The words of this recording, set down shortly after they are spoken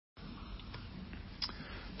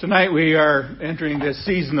Tonight we are entering this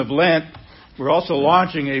season of Lent. We're also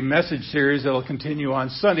launching a message series that will continue on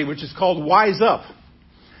Sunday, which is called Wise Up.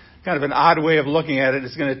 Kind of an odd way of looking at it.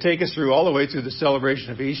 It's going to take us through all the way through the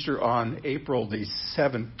celebration of Easter on April the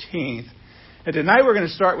 17th. And tonight we're going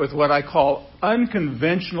to start with what I call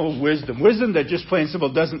unconventional wisdom. Wisdom that just plain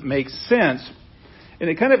simple doesn't make sense. And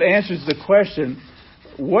it kind of answers the question,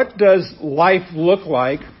 what does life look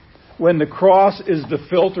like when the cross is the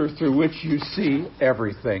filter through which you see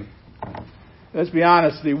everything? Let's be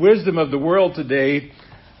honest, the wisdom of the world today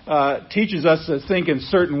teaches us to think in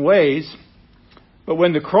certain ways, but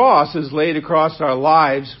when the cross is laid across our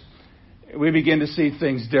lives, we begin to see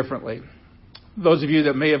things differently. Those of you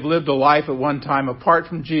that may have lived a life at one time apart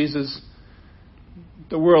from Jesus,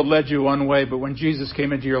 the world led you one way, but when Jesus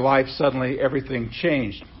came into your life, suddenly everything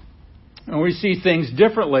changed. When we see things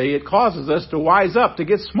differently, it causes us to wise up, to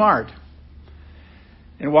get smart.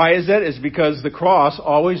 And why is that? It's because the cross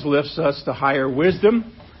always lifts us to higher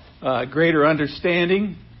wisdom, greater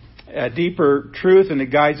understanding, deeper truth, and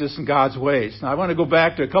it guides us in God's ways. Now, I want to go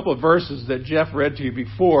back to a couple of verses that Jeff read to you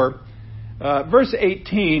before. Verse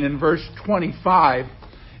 18 and verse 25,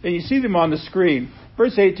 and you see them on the screen.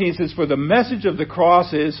 Verse 18 says, "For the message of the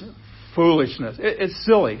cross is foolishness." It's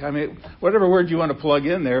silly. I mean, whatever word you want to plug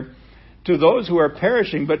in there. To those who are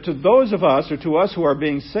perishing, but to those of us, or to us who are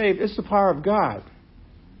being saved, it's the power of God.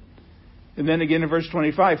 And then again in verse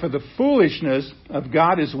 25, "For the foolishness of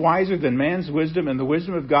God is wiser than man's wisdom, and the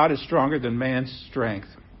wisdom of God is stronger than man's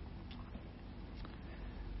strength."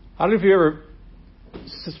 I don't know if you've ever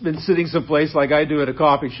been sitting someplace like I do at a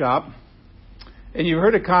coffee shop, and you've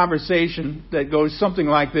heard a conversation that goes something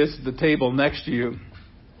like this at the table next to you.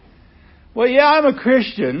 "Well, yeah, I'm a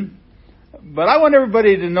Christian, but I want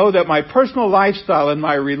everybody to know that my personal lifestyle and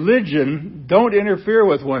my religion don't interfere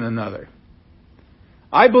with one another.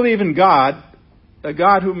 I believe in God, a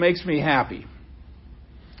God who makes me happy."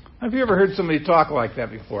 Have you ever heard somebody talk like that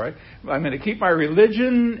before? I'm going to keep my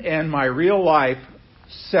religion and my real life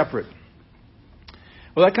separate.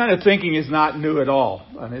 Well, that kind of thinking is not new at all.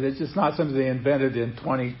 I mean, it's just not something they invented in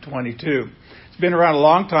 2022. It's been around a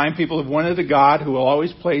long time. People have wanted a God who will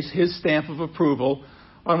always place his stamp of approval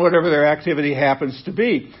on whatever their activity happens to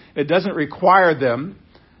be. It doesn't require them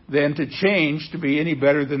then to change to be any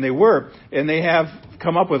better than they were. And they have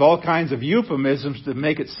come up with all kinds of euphemisms to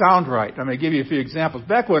make it sound right. I'm going to give you a few examples.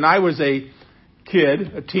 Back when I was a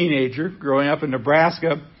kid, a teenager, growing up in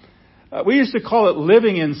Nebraska, we used to call it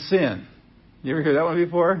living in sin. You ever hear that one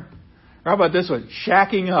before? Or how about this one?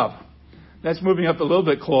 Shacking up. That's moving up a little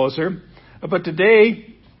bit closer. But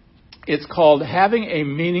today, it's called having a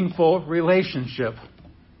meaningful relationship.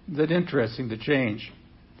 Is that interesting to change?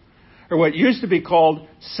 Or what used to be called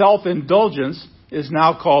self-indulgence is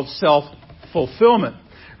now called self-fulfillment.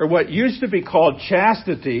 Or what used to be called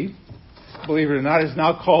chastity, believe it or not, is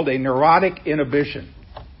now called a neurotic inhibition.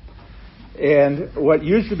 And what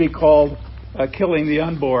used to be called killing the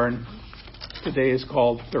unborn today is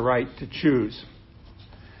called the right to choose.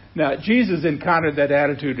 Now, Jesus encountered that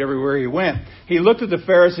attitude everywhere he went. He looked at the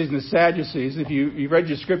Pharisees and the Sadducees. If you read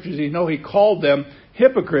your scriptures, you know he called them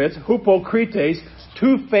hypocrites, hypocrites,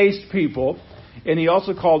 two-faced people, and he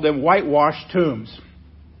also called them whitewashed tombs.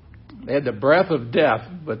 They had the breath of death,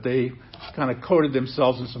 but they kind of coated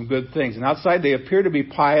themselves in some good things. And outside they appear to be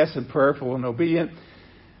pious and prayerful and obedient,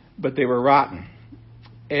 but they were rotten.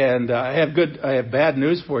 And I have bad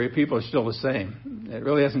news for you. People are still the same. It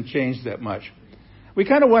really hasn't changed that much. We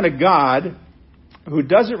kind of want a God who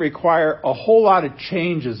doesn't require a whole lot of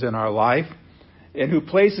changes in our life and who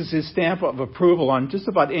places his stamp of approval on just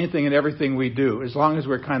about anything and everything we do, as long as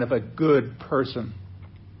we're kind of a good person.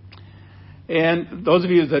 And those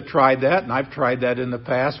of you that tried that, and I've tried that in the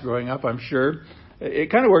past growing up, I'm sure,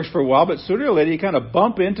 it kind of works for a while, but sooner or later you kind of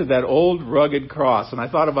bump into that old rugged cross. And I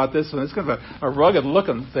thought about this one. It's kind of a rugged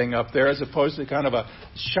looking thing up there as opposed to kind of a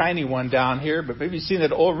shiny one down here. But maybe you've seen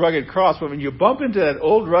that old rugged cross. But when you bump into that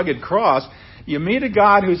old rugged cross, you meet a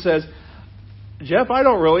God who says, "Jeff, I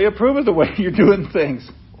don't really approve of the way you're doing things."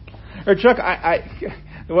 Or Chuck,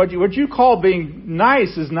 what you call being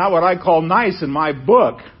nice is not what I call nice in my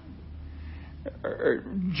book. Or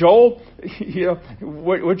Joel, you know,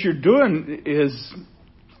 what you're doing is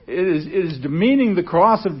demeaning the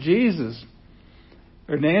cross of Jesus.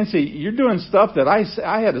 Or Nancy, you're doing stuff that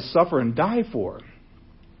I had to suffer and die for.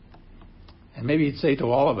 And maybe he'd say to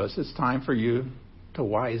all of us, it's time for you to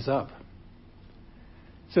wise up.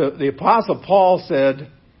 So the Apostle Paul said,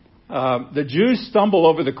 the Jews stumble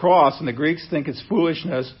over the cross and the Greeks think it's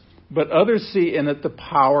foolishness, but others see in it the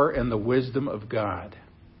power and the wisdom of God.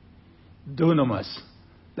 Dunamis.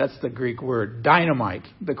 That's the Greek word. Dynamite.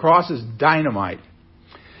 The cross is dynamite.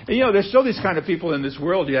 And, there's still these kind of people in this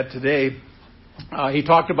world yet today. He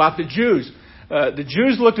talked about the Jews. The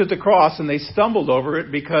Jews looked at the cross and they stumbled over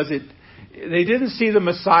it because they didn't see the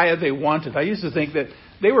Messiah they wanted. I used to think that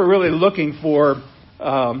they were really looking for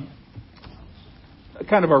kind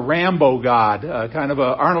of a Rambo God, kind of a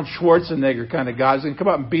Arnold Schwarzenegger kind of God who's going to come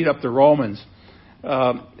out and beat up the Romans.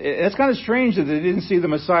 It's kind of strange that they didn't see the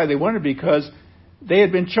Messiah they wanted because they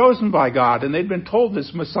had been chosen by God and they'd been told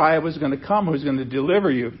this Messiah was going to come who was going to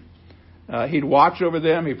deliver you. He'd watch over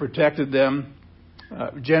them. He protected them.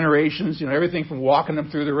 Generations, everything from walking them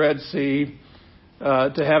through the Red Sea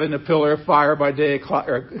to having a pillar of fire by day,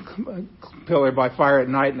 or pillar by fire at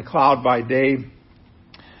night and a cloud by day.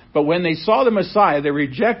 But when they saw the Messiah, they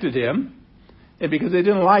rejected him, and because they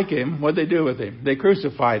didn't like him, what did they do with him? They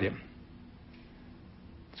crucified him.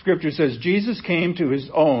 Scripture says, Jesus came to his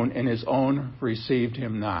own, and his own received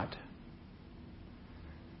him not.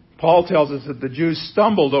 Paul tells us that the Jews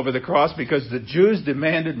stumbled over the cross because the Jews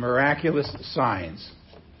demanded miraculous signs.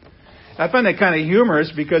 I find that kind of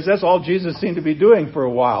humorous because that's all Jesus seemed to be doing for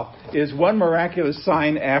a while, is one miraculous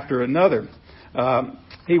sign after another.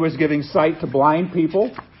 He was giving sight to blind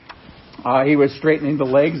people. He was straightening the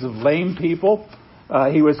legs of lame people.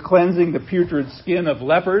 He was cleansing the putrid skin of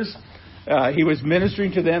lepers. He was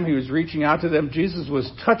ministering to them. He was reaching out to them. Jesus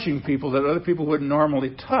was touching people that other people wouldn't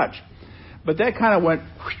normally touch. But that kind of went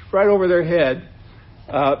right over their head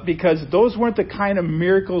because those weren't the kind of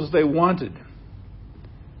miracles they wanted.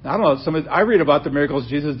 Now, I don't know. I read about the miracles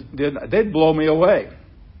Jesus did. They'd blow me away.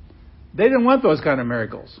 They didn't want those kind of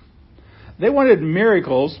miracles. They wanted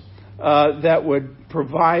miracles that would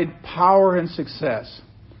provide power and success.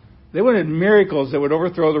 They wanted miracles that would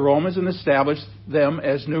overthrow the Romans and establish them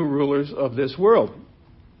as new rulers of this world.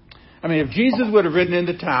 I mean, if Jesus would have ridden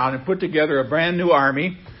into town and put together a brand new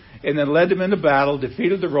army and then led them into battle,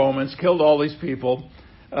 defeated the Romans, killed all these people,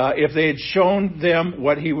 if they had shown them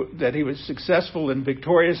that he was successful and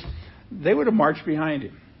victorious, they would have marched behind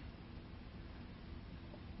him.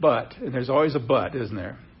 But, and there's always a but, isn't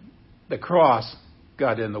there? The cross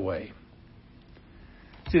got in the way.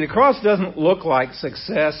 See, the cross doesn't look like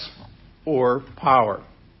success or power.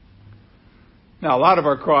 Now, a lot of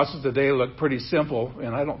our crosses today look pretty simple,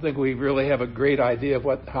 and I don't think we really have a great idea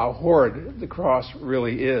of how horrid the cross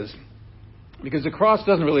really is. Because the cross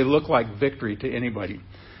doesn't really look like victory to anybody.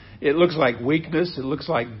 It looks like weakness, it looks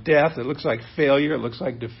like death, it looks like failure, it looks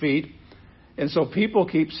like defeat. And so people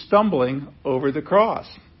keep stumbling over the cross.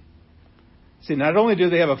 See, not only do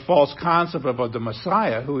they have a false concept of the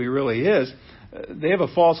Messiah, who he really is, they have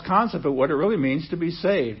a false concept of what it really means to be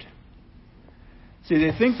saved. See,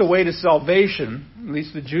 they think the way to salvation, at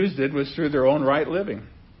least the Jews did, was through their own right living.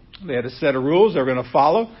 They had a set of rules they were going to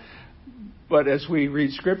follow, but as we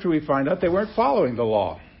read Scripture, we find out they weren't following the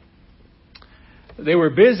law. They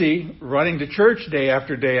were busy running to church day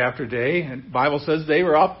after day after day, and the Bible says they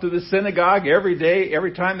were up to the synagogue every day.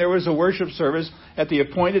 Every time there was a worship service, at the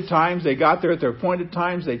appointed times, they got there at their appointed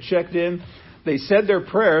times, they checked in, they said their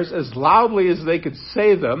prayers as loudly as they could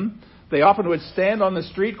say them. They often would stand on the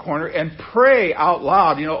street corner and pray out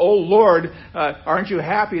loud. Oh Lord, aren't you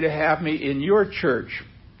happy to have me in your church,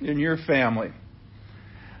 in your family?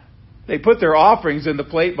 They put their offerings in the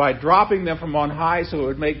plate by dropping them from on high so it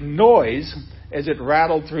would make noise as it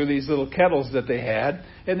rattled through these little kettles that they had.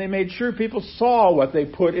 And they made sure people saw what they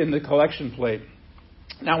put in the collection plate.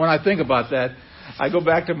 Now, when I think about that, I go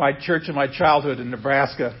back to my church in my childhood in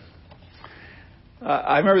Nebraska.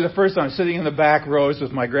 I remember the first time sitting in the back rows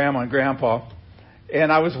with my grandma and grandpa,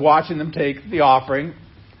 and I was watching them take the offering.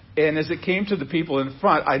 And as it came to the people in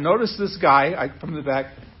front, I noticed this guy from the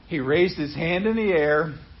back. He raised his hand in the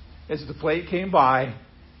air as the plate came by,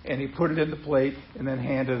 and he put it in the plate and then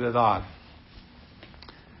handed it on.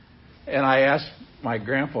 And I asked my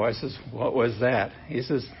grandpa, I says, "What was that?" He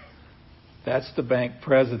says, "That's the bank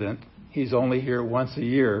president. He's only here once a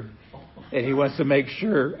year. And he wants to make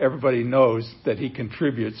sure everybody knows that he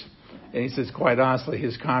contributes." And he says, quite honestly,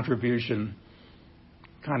 his contribution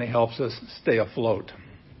kind of helps us stay afloat.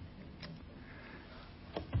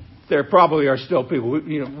 There probably are still people,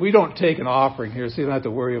 we don't take an offering here, so you don't have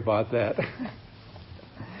to worry about that.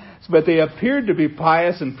 But they appeared to be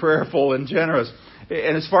pious and prayerful and generous.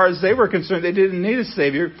 And as far as they were concerned, they didn't need a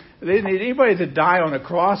Savior. They didn't need anybody to die on a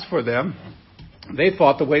cross for them. They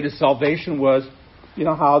thought the way to salvation was,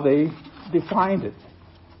 how they defined it.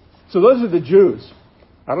 So those are the Jews.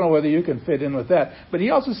 I don't know whether you can fit in with that. But he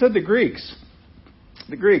also said the Greeks.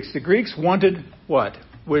 The Greeks wanted what?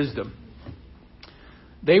 Wisdom.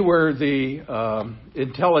 They were the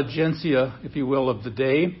intelligentsia, if you will, of the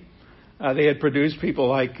day. They had produced people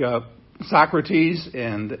like Socrates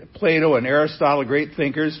and Plato and Aristotle, great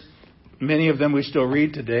thinkers. Many of them we still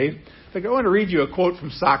read today. In fact, I want to read you a quote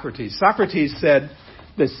from Socrates. Socrates said,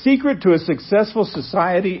 "The secret to a successful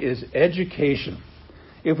society is education.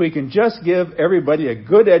 If we can just give everybody a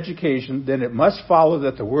good education, then it must follow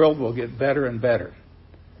that the world will get better and better."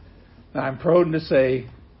 Now, I'm prone to say,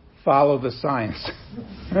 follow the science.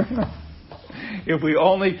 If we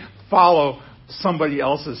only follow somebody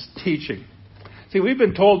else's teaching. See, we've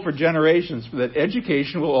been told for generations that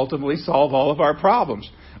education will ultimately solve all of our problems.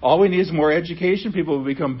 All we need is more education. People will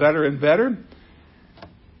become better and better.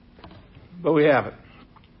 But we haven't.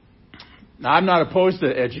 Now, I'm not opposed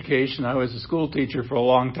to education. I was a school teacher for a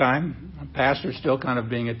long time. A pastor, still kind of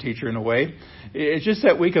being a teacher in a way. It's just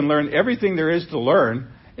that we can learn everything there is to learn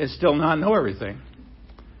and still not know everything.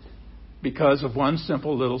 Because of one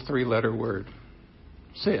simple little 3-letter word.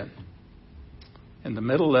 Sin. And the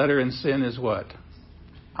middle letter in sin is what?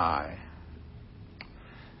 I.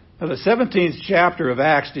 Now, the 17th chapter of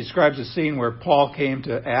Acts describes a scene where Paul came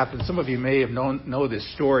to Athens. Some of you may have know this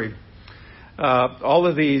story. All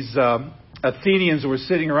of these Athenians were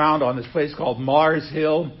sitting around on this place called Mars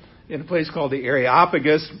Hill, in a place called the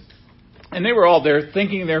Areopagus. And they were all there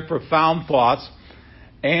thinking their profound thoughts.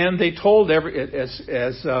 And they told,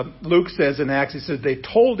 as Luke says in Acts, he says, they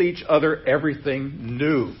told each other everything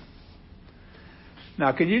new.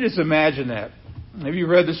 Now, can you just imagine that? Have you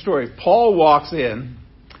read the story? Paul walks in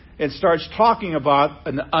and starts talking about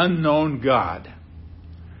an unknown God.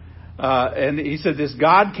 And he said this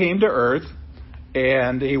God came to earth,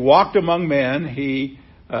 and he walked among men. He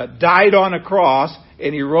died on a cross,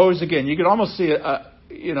 and he rose again. You could almost see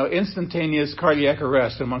instantaneous cardiac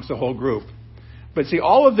arrest amongst the whole group. But see,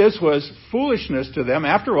 all of this was foolishness to them.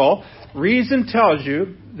 After all, reason tells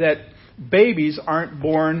you that babies aren't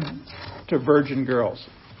born to virgin girls.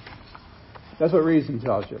 That's what reason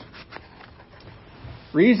tells you.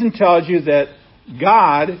 Reason tells you that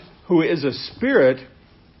God, who is a spirit,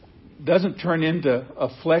 doesn't turn into a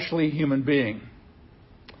fleshly human being.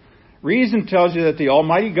 Reason tells you that the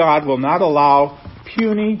Almighty God will not allow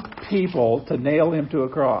puny people to nail him to a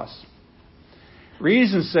cross.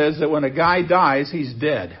 Reason says that when a guy dies, he's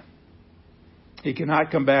dead. He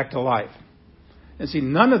cannot come back to life. And see,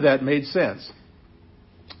 none of that made sense.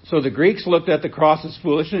 So the Greeks looked at the cross as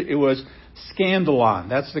foolishness. It was scandalon.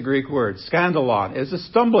 That's the Greek word. Scandalon. It's a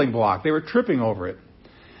stumbling block. They were tripping over it.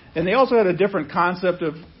 And they also had a different concept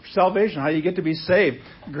of salvation, how you get to be saved.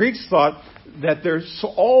 Greeks thought that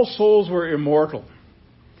all souls were immortal.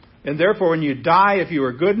 And therefore, when you die, if you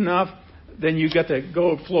were good enough, then you get to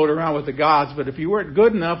go float around with the gods. But if you weren't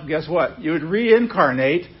good enough, guess what? You would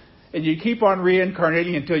reincarnate, and you keep on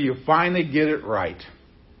reincarnating until you finally get it right.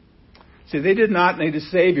 See, they did not need a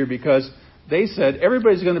Savior because they said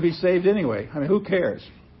everybody's going to be saved anyway. I mean, who cares?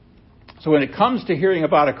 So when it comes to hearing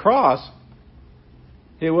about a cross,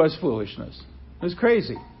 it was foolishness. It was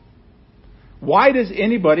crazy. Why does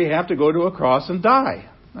anybody have to go to a cross and die?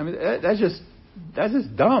 I mean, that's just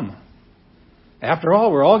dumb. After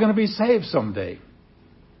all, we're all going to be saved someday.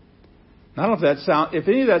 I don't know if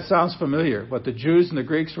any of that sounds familiar, what the Jews and the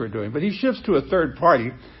Greeks were doing. But he shifts to a third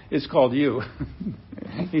party. It's called you.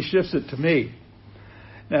 He shifts it to me.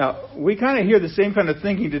 Now, we kind of hear the same kind of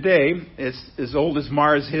thinking today. It's as old as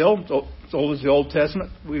Mars Hill. It's old as the Old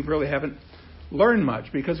Testament. We really haven't learned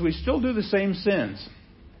much because we still do the same sins.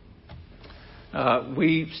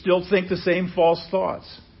 We still think the same false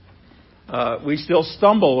thoughts. We still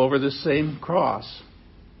stumble over the same cross.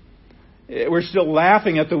 We're still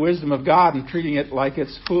laughing at the wisdom of God and treating it like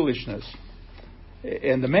it's foolishness.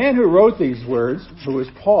 And the man who wrote these words, who was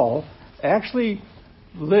Paul, actually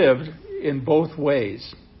lived in both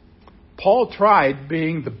ways. Paul tried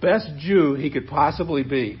being the best Jew he could possibly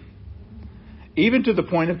be, even to the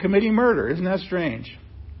point of committing murder. Isn't that strange?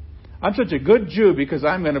 I'm such a good Jew because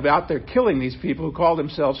I'm going to be out there killing these people who call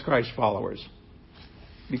themselves Christ followers.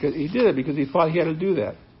 Because he did it because he thought he had to do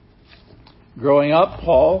that. Growing up,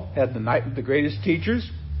 Paul had the greatest teachers.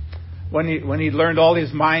 When he learned all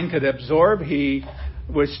his mind could absorb, he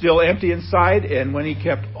was still empty inside. And when he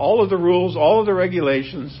kept all of the rules, all of the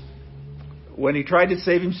regulations, when he tried to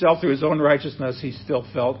save himself through his own righteousness, he still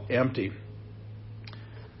felt empty.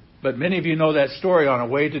 But many of you know that story on a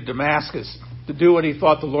way to Damascus to do what he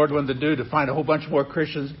thought the Lord wanted to do, to find a whole bunch more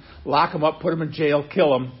Christians, lock them up, put them in jail,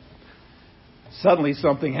 kill them. Suddenly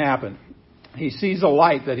something happened. He sees a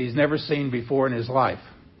light that he's never seen before in his life.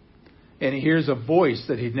 And he hears a voice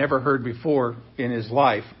that he'd never heard before in his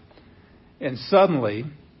life. And suddenly,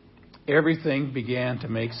 everything began to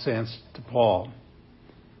make sense to Paul.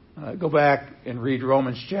 Go back and read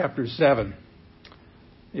Romans chapter 7.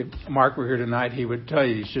 If Mark were here tonight, he would tell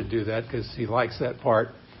you you should do that because he likes that part.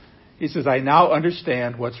 He says, I now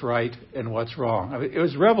understand what's right and what's wrong. I mean, it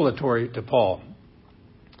was revelatory to Paul.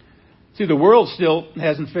 See, the world still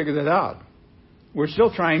hasn't figured it out. We're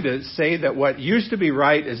still trying to say that what used to be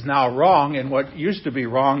right is now wrong, and what used to be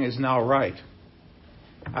wrong is now right.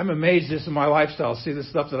 I'm amazed just in my lifestyle. See, the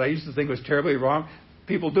stuff that I used to think was terribly wrong,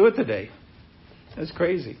 people do it today. That's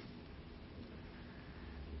crazy.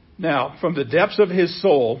 Now, from the depths of his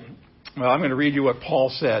soul, well, I'm going to read you what Paul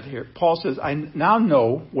said here. Paul says, I now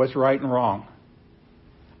know what's right and wrong.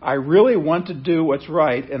 I really want to do what's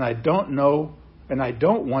right, and I don't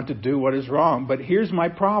want to do what is wrong. But here's my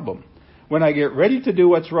problem. When I get ready to do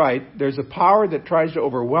what's right, there's a power that tries to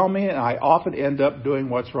overwhelm me, and I often end up doing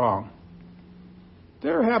what's wrong. Did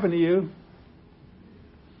that ever happen to you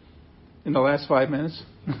in the last 5 minutes?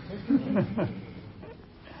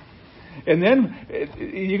 And then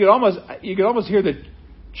you could almost hear the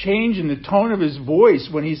change in the tone of his voice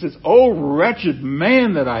when he says, "Oh, wretched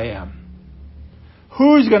man that I am.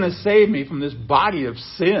 Who's going to save me from this body of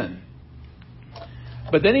sin?"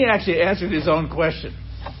 But then he actually answered his own question.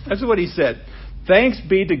 That's what he said. Thanks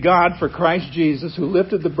be to God for Christ Jesus, who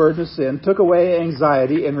lifted the burden of sin, took away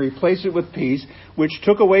anxiety and replaced it with peace, which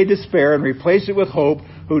took away despair and replaced it with hope,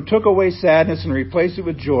 who took away sadness and replaced it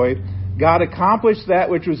with joy. God accomplished that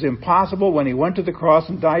which was impossible when he went to the cross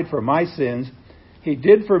and died for my sins. He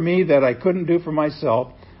did for me that I couldn't do for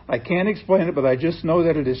myself. I can't explain it, but I just know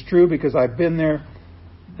that it is true because I've been there.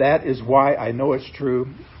 That is why I know it's true,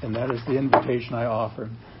 and that is the invitation I offer.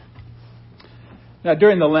 Now,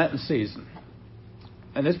 during the Lenten season,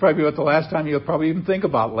 and this is probably the last time you'll probably even think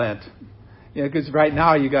about Lent, because right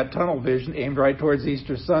now you got tunnel vision aimed right towards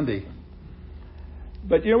Easter Sunday.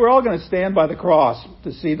 But, we're all going to stand by the cross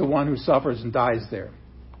to see the one who suffers and dies there.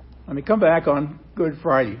 I mean, come back on Good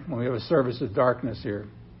Friday when we have a service of darkness here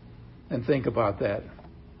and think about that.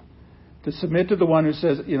 To submit to the one who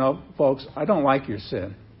says, folks, I don't like your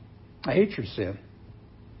sin. I hate your sin.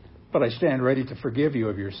 But I stand ready to forgive you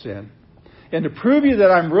of your sin. And to prove you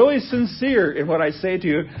that I'm really sincere in what I say to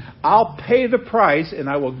you, I'll pay the price and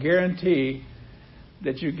I will guarantee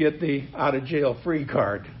that you get the out-of-jail-free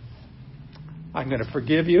card. I'm going to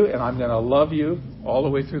forgive you and I'm going to love you all the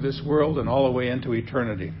way through this world and all the way into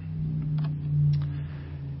eternity.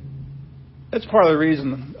 That's part of the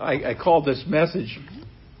reason I called this message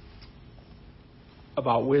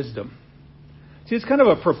about wisdom. See, it's kind of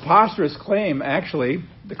a preposterous claim, actually,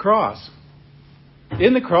 the cross.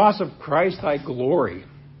 In the cross of Christ I glory.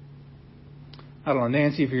 I don't know,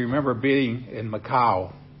 Nancy, if you remember being in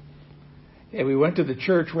Macau. And we went to the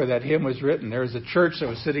church where that hymn was written. There was a church that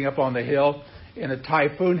was sitting up on the hill, and a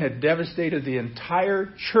typhoon had devastated the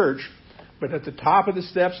entire church. But at the top of the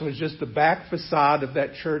steps was just the back facade of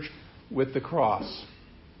that church with the cross.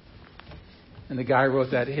 And the guy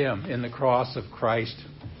wrote that hymn, In the Cross of Christ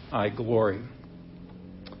I Glory.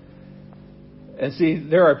 And see,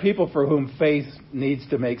 there are people for whom faith needs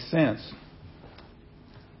to make sense.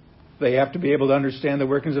 They have to be able to understand the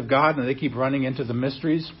workings of God, and they keep running into the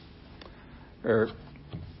mysteries or,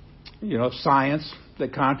 science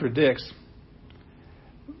that contradicts.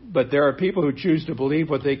 But there are people who choose to believe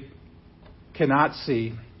what they cannot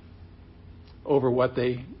see over what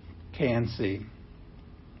they can see.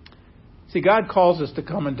 See, God calls us to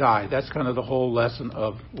come and die. That's kind of the whole lesson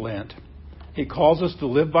of Lent. He calls us to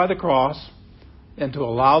live by the cross and to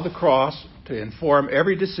allow the cross to inform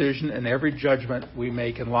every decision and every judgment we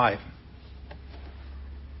make in life.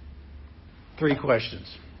 3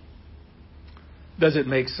 questions. Does it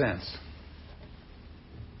make sense?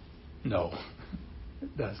 No,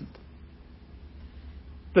 it doesn't.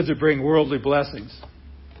 Does it bring worldly blessings?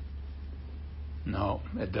 No,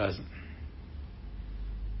 it doesn't.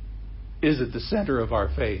 Is it the center of our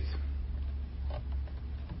faith?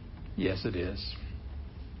 Yes, it is.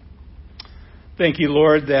 Thank you,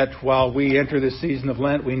 Lord, that while we enter this season of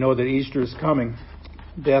Lent, we know that Easter is coming.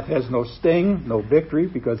 Death has no sting, no victory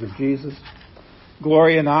because of Jesus.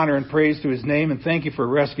 Glory and honor and praise to his name, and thank you for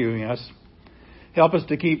rescuing us. Help us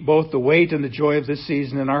to keep both the weight and the joy of this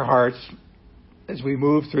season in our hearts as we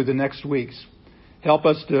move through the next weeks. Help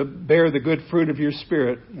us to bear the good fruit of your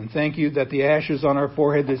Spirit, and thank you that the ashes on our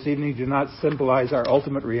forehead this evening do not symbolize our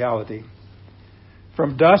ultimate reality.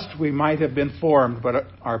 From dust we might have been formed, but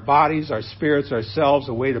our bodies, our spirits, ourselves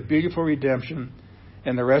await a beautiful redemption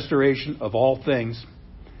and the restoration of all things.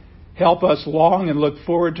 Help us long and look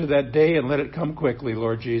forward to that day, and let it come quickly,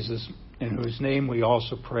 Lord Jesus, in whose name we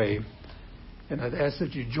also pray. And I'd ask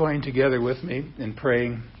that you join together with me in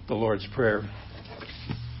praying the Lord's Prayer.